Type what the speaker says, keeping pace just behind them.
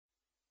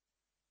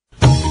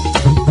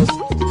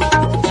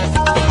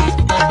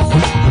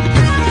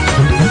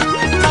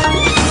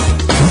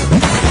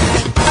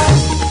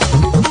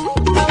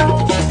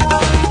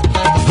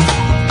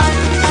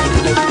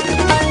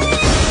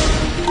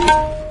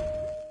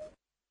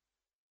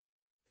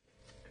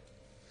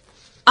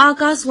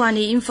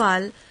Akaswani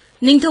Imphal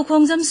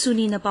Ningthoukhongjam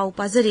Suni na pau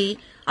pazari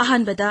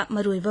ahanbada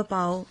maruiba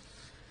pau.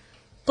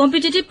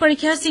 Competitive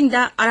parikya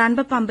singda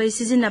aranba pambai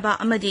sizinaba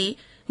amadi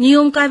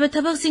niyom kaiba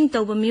thabak sing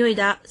tawba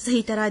miyoida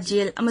sahi tara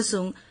jail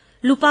amasung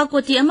lupa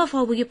koti ama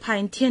fawbagi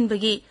fine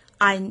thianbagi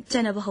ain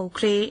chanaba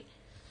hokre.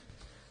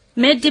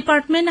 Med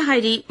Department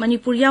hairi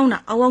Manipur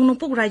yauna awang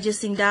nopok rajya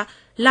singda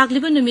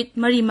lagliba numit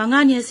mari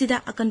mangani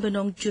asida akan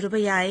banong juraba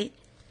yai.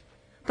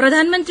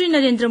 Pradhan Mantri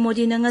Narendra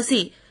Modi na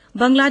ngasi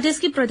Bangladesh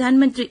ki Pradhan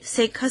Mantri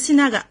Sheikh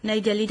Hasina ga Nai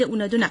Delhi da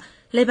unaduna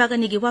leibak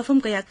anigi wafam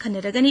kaya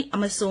khanaragani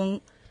amasung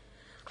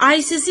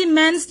ICC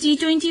Men's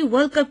T20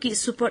 World Cup ki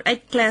Super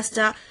 8 class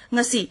da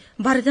ngasi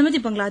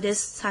Bharatmadi Bangladesh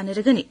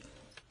sanaragani.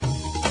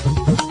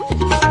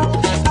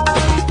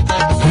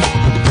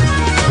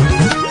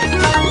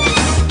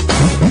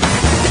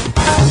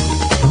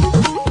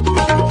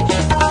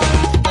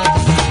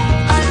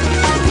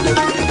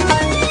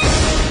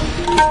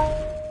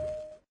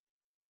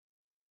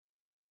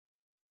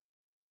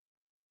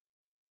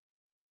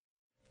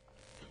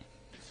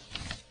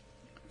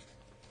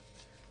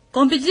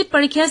 Competitive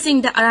parikya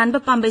sing da aranba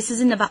pambai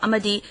sizinaba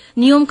amadi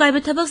niyom kaiba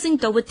thabak sing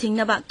tawba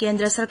thingnaba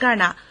Kendra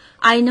Sarkarna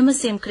ainama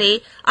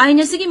semkre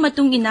aina sigi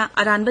matung ina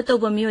aranba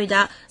tawba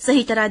miyoida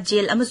sahi tara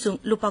jail amasung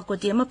lupa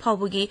koti ama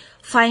phawbugi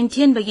fine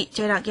thianbagi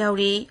chairak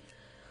yauri.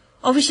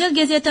 Official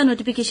Gazette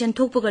notification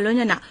thokpaga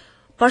loinana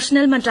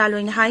personal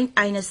mantraloy na hain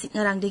aina sing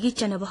ngarangdagi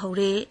chanaba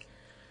hore.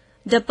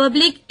 The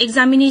Public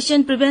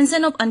Examination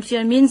Prevention of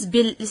Unfair Means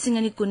Bill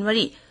lisingani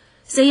kunwari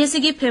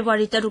Sayasigi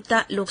February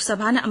tarukta Lok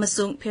Sabha na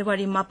amasung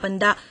February 8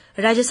 da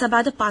Rajya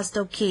Sabha da pass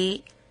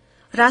tawki.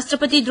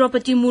 Rashtrapati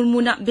Draupadi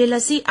Murmu na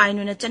belasi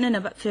ainu na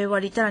chananaba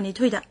February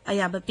 32 da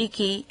ayaba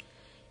piki.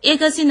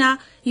 Ekasina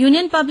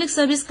Union Public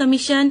Service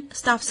Commission,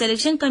 Staff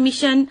Selection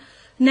Commission,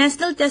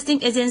 National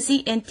Testing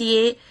Agency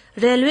NTA,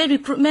 Railway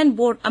Recruitment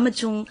Board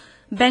amachung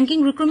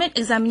Banking Recruitment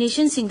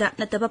Examination singda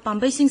nataba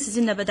pambai sing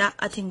sizinabada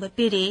athingba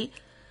piri.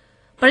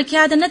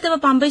 Parikya da nataba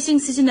pambai sing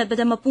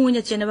sizinabada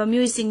mapuina chenaba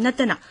miyoi sing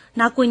natana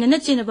nakoina na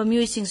chenaba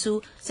miyoi sing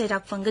su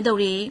sairak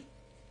fangadauri.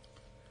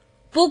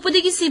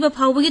 Pokpadagi siba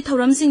phawbagi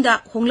thauram singda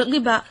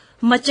honglagliba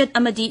machat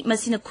amadi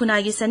masina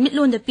khunagi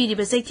sanmitlonda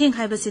piriba saitheng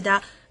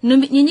haibasida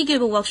numit nini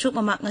geba workshop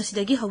ama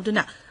ngasidagi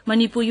hauduna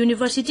Manipur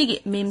University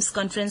gi MEMS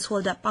Conference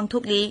Hall da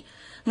pangthokli.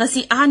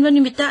 Ngasi ahanba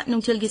numita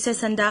nungthilgi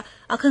session da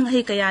akhang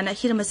hai kayana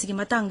hiramasigi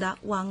matangda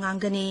wa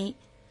ngangani.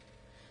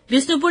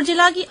 Bisnupur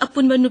jila gi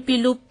apunba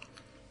nupi lup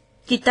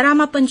ki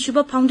tarama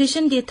panshuba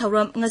foundation de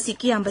thauram ngasi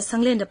kiyamba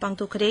sanglen da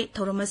pangthokre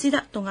thauram asida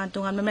tongan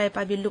tongan mamai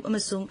pabi lup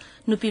amasung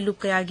nupi lup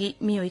kaya gi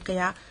miyoi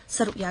kaya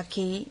saruk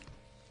yakhi.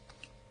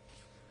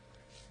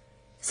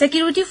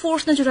 Security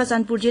Force na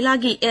Churachandpur jila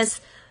gi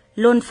S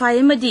Lonfai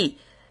amadi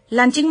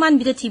Lanchingman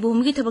bida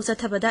thibumgi thabak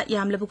chathabada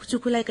yamlabu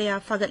khuchukhulai kaya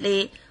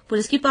fagatle.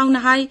 Police ki paung na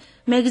hai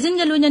magazine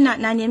ga loina na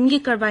nanem gi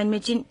carbine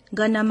machine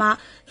ganama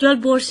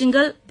 12 bore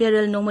single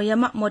barrel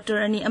nomayama motor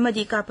ani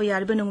amadi kapa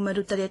yarba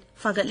nungmaru taret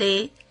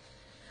fagatle.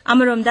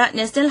 Amaromda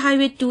National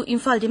Highway 2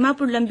 Imphal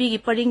Dimapur lambi gi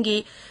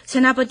paringi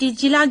Senapati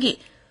jila gi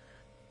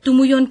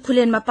Tumuyon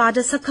Khulen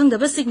mapada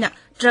sakhangdaba signa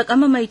truck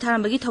ama mai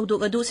tharambagi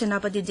thodok adu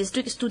Senapati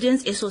District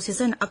Students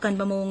Association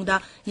akanba mawongda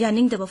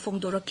yaningdaba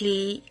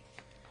fongdorakli.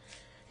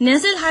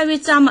 National Highway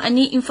chama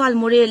ani Imphal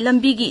More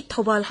lambi gi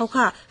Thobal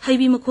hawkha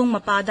haibi makhong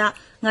mapada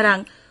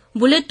ngarang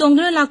bullet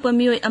tongduna lakpa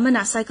miyoi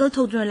amana cycle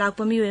thoduna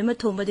lakpa miyoi ma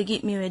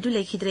thombadagi miyoi du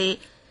lekhidre.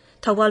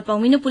 Thobal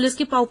pawmina police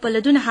ki paw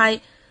paladuna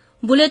hai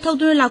bullet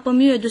thoduna lakpa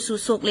miyoi du su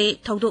sokle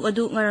thodok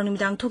adu ngarang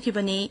nimdang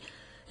thokibani.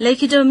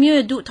 Lekhidra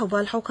miyoi du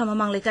Thobal hawkha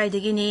mamang lekai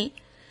dagi ni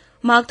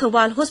Mark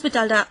Thobal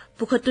Hospital da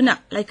pukhatuna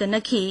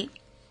laikanakhi.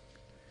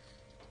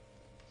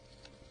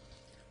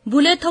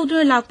 Bullet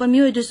thoduna lakpa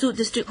miyoi du su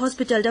District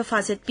Hospital da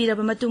facet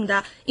piraba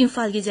matungda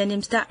Imphal gi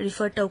Jenims da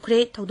refer tawkhre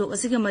thodok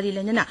asiga mari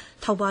lenana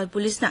Thobal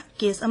Police na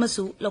case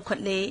amasu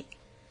lokhatle.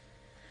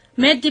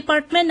 Med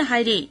Department na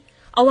hairi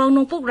awang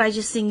nongpok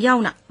rajya sing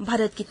yauna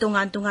Bharat ki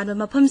tongan tongan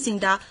mafam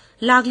singda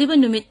lagliba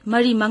numit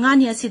mari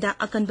mangani asida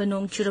akan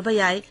banong churaba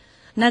yai.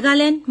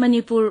 Nagaland,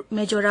 Manipur,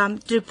 Mizoram,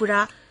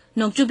 Tripura,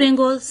 Nongchu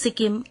Bengal,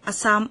 Sikkim,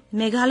 Assam,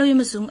 Meghalaya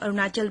amasung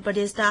Arunachal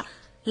Pradesh da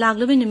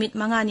lagliba numit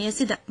mangani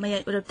asida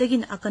mayai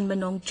uraptagin akan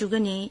banong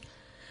chugani.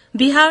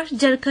 Bihar,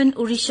 Jharkhand,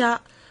 Odisha,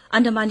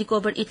 Andaman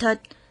Nicobar ithat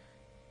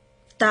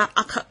ta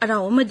akhak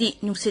araw amadi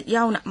nungsit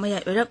yauna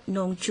mayai urap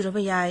nong churaba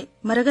yai.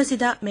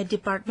 Maragasida Med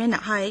Department na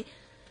hai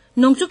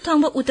nongchuk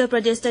thangba Uttar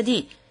Pradesh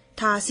tadi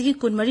tha sigi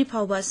kunmari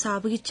phawba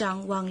sabagi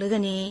chang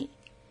wanglagani.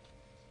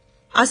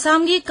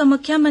 Assam gi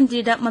Kamakhya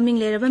Mandir da maming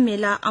leraba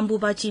mela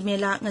Ambubachi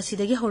mela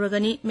ngasidagi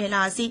horagani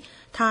mela asi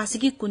tha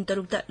sigi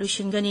kuntaruk da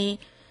lushingani.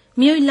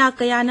 Miyoi lak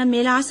kayana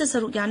mela asa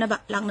saruk yanaba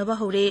laknaba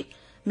hore.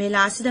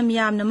 Mela asida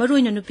miyamna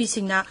maroina nupi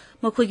singna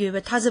makhoigi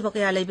oiba thajaba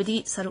kaya laibadi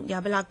saruk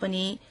yaba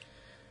lakpani.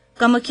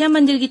 Kamakhya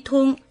Mandir gi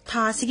thong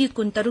tha sigi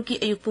kuntaruk ki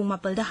ayuk pung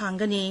mapal da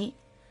hangani.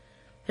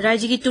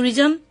 Rajya gi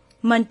Tourism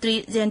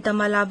Mantri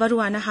Jentamala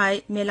Baruana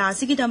hai mela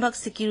asigi dambak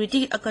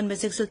security akan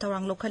sexual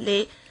thawang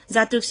lokhatle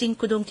Zatruk Singh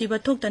kudongtiba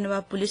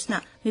thoktanaba police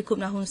na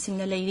mikupna hun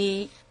singna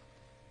leiri.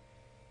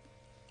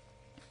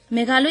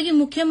 Meghalaya की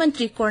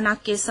मुख्यमंत्री कोरनाक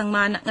के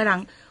संगमान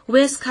ngarang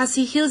West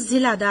Khasi Hills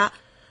जिला दा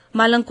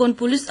मालंकोन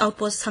police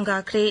outpost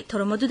संगाख्रे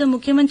थोरमदुदा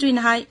मुख्यमंत्री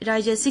नहाय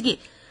राज्य सिगी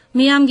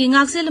मियामगी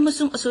ngakzel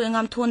amasung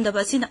asoyangam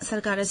thondaba sina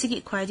sarkar asigi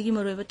khwaidigi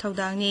maroiba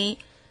thawdangni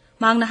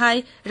mangna hai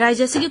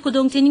राज्य सिगी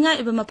खुदोंग थिनिंगा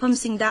एबा मफम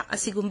सिंगदा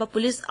असिगुम्बा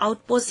police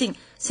आउटपोस्टिंग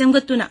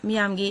सेमगतुना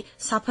मियामगी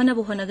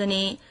साफनबो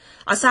होनगनी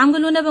Assam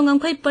गलोनबा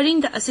ngamkhai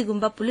paringda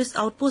असिगुम्बा police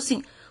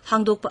आउटपोस्टिंग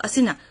हांगदोकपा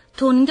असिना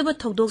थोनिंगदबा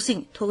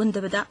थौदोकसिंग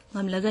थोगनदबदा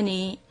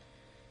ngamlagani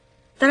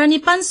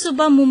Taranipan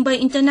suba Mumbai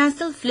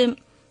International Film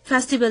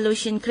Festival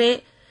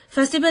loishinkhre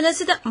Festival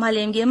asida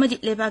malemgi amadi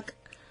lebak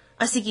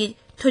asigi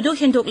thoidok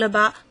hendok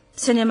laba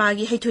cinema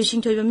gi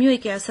haithoising thoiba mioi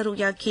kya saruk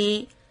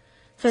yakhi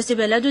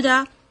Festival aduda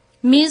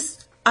Miss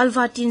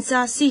Alvatinsa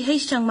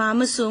CH Changma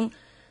amasung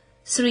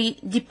Sri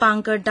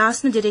Dipankar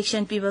Das na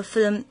direction piba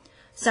film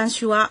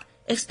Sanshua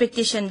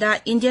Expectation da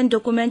Indian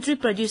Documentary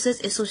Producers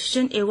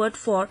Association Award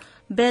for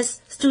Best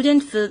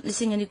Student Film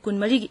lisingani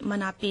kunmari gi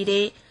mana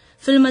pire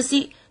film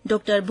asi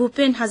Dr.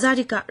 Bhupen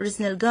Hazarika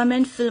Regional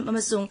Government Film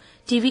amasung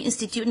TV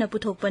Institute na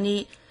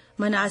puthokpani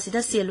mana asida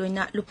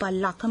seloina lupa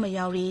lakh ama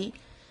yauri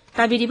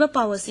tabiriba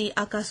pawasi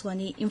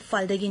Akashwani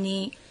Imphal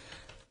dagini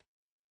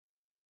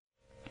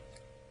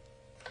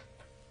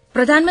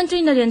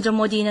Pradhanmantri Narendra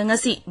Modi na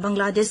ngasi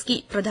Bangladesh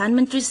ki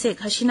Pradhanmantri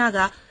Sheikh Hasina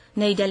ga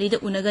Nai Delhi da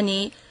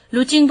unagani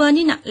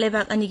luchingbani na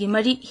lebak anigi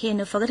mari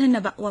hena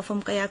fagadhanaba wafam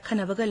kaya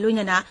khanabaga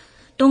loinana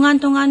tongan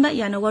ba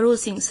yana waro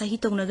sing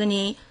sahi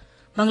tongnagani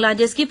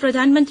Bangladesh की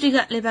प्रधानमंत्री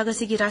का लेबाग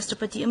की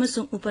राष्ट्रपति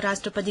अमसुंग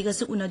उपराष्ट्रपति का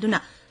उनदुना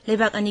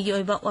लेबाग अनी की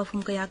ओइबा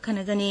वाफुम कया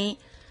खनगनी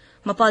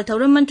मपाल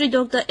थौरम मंत्री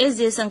डॉक्टर एस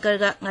जयशंकर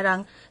का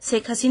ngarang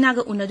शेख हसीना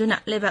का उनदुना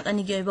लेबाग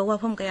अनी की ओइबा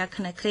वाफुम कया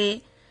खनख्रे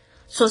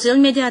सोशल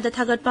मीडिया दा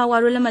थागतपा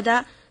वारुलमदा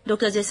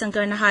डॉक्टर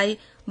जयशंकर ना हाई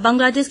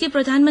बांग्लादेश की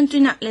प्रधानमंत्री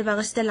ना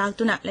लेबाग अस्ता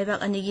लागतुना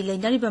लेबाग अनी की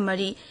लेनारिबा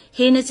मरी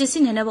हेना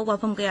चेसिन हेनाबा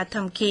वाफुम कया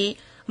थमखी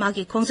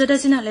मागी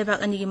खोंगजदासिना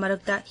लेबाग अनी की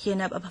मरकता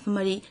हेना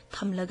मरी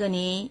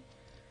थमलगनी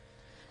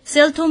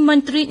Selthum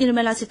Mantri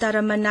Nirmala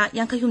Sitaraman na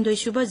Yankahumdoi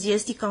Shuba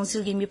GST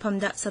Council gi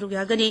mifamda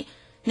sarugagani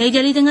Nai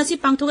Delhi da ngasi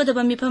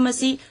pangthogadaba mifam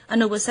asi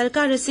anoba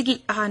sarkar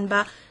asigi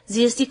ahanba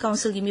GST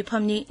Council gi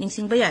mifamni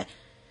ningsingba yai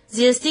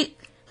GST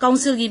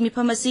Council gi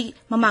mifam asi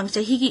mamang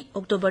chahi gi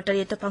October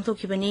 3 ta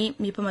pangthokhibani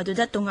mifam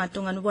aduda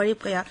tongan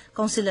warip kaya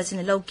council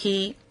asina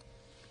lawki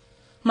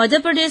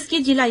Madhya Pradesh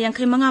ki jila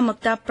yankhai manga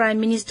makta Prime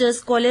Minister's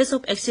College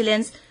of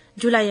Excellence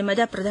July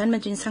amada Pradhan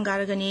Mantri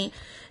sangaragani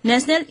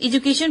National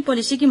Education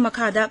Policy ki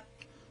makhada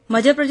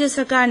Madhya Pradesh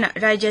Sarkar na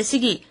Rajya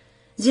Sigi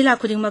Jila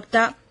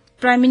Khudingmakta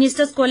Prime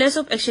Minister's College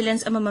of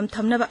Excellence amamam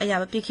thamnaba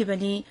ayaba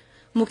pikhibani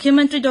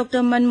Mukhyamantri Dr.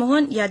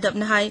 Manmohan Yadav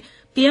na hai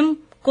PM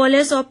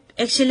College of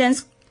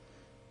Excellence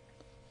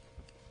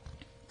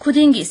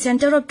Khudingi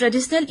Center of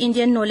Traditional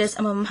Indian Knowledge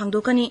amamam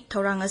hangdokani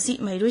thorang asi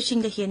mairoi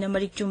singda hena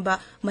marik chumba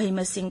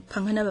mahimasing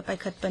phanghanaba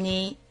paikhatpani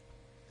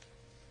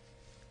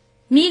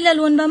Mi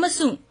lalonba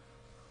masung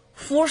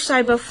for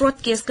cyber fraud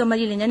case ka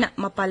mari lenana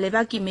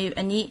mapaleba ki me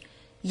ani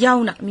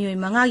Yauna mioi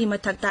mangagi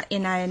mathakta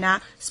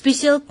NIA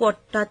special court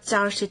ta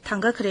charge sheet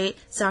thangakre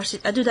charge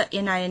sheet aduda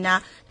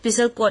NIA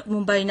special court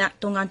Mumbai na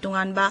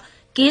tongan ba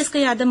case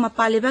kaya da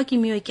mapaleba ki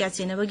mioi kya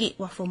chenabagi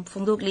wafum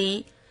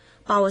phongdokli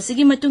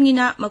pawasigi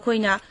matungina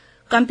makoina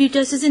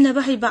computer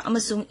sizinaba haiba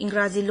amasung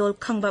ingraji lol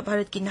khangba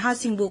bharat ki naha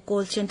singbu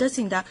call center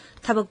singda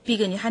thabak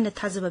pigani hana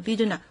thajaba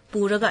biduna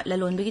puraga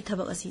lalonbagi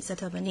thabak asi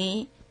sathabani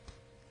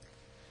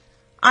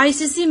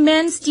ICC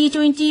Men's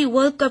T20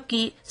 World Cup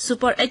की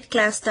Super 8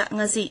 class ता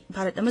ngasi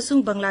Bharat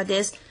amasung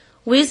Bangladesh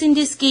West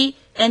Indies की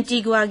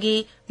Antigua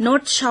की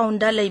North Sound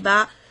da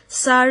leiba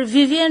Sir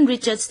Vivian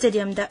Richards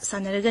Stadium da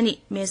sanaragani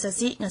match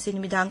asi ngasi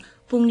nimidang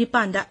pung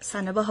 9 da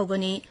sanaba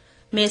hogani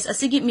match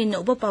asigi min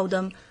oba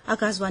paudam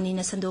Akashwani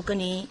na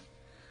sandokani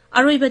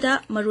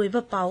aroibada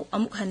maroiba pau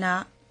amuk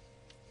hana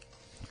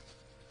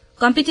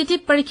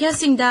competitive parikya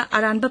singda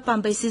aranba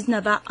pambai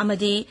siznaba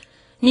amadi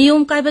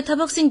Niyom kaiba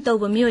thabak sing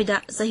tawba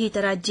miyoida sahi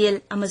tara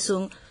jail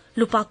amasung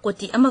lupa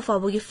koti ama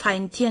fawagi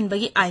fine thian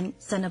bagi ain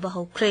sanaba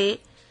hokre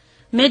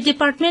Med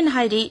Department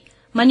hairi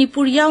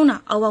Manipur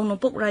yauna awang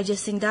nopok rajya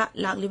singda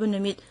lagliba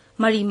numit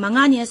mari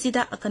mangani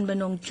asida akanba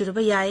nong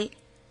churba yai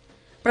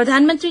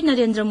Pradhan Mantri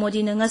Narendra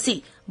Modi na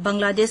ngasi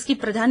Bangladesh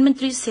ki Pradhan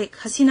Mantri Sheikh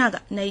Hasina ga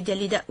Nai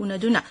Delhi da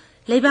unaduna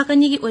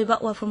leibakani gi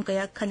oiba wafum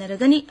kaya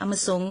khanaragani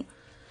amasung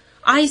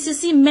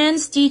ICC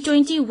Men's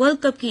T20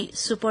 World Cup ki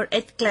Super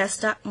 8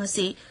 class ta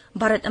ngasi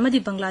Bharat amadi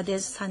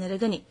Bangladesh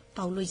sanaragani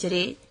Paulo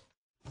Jare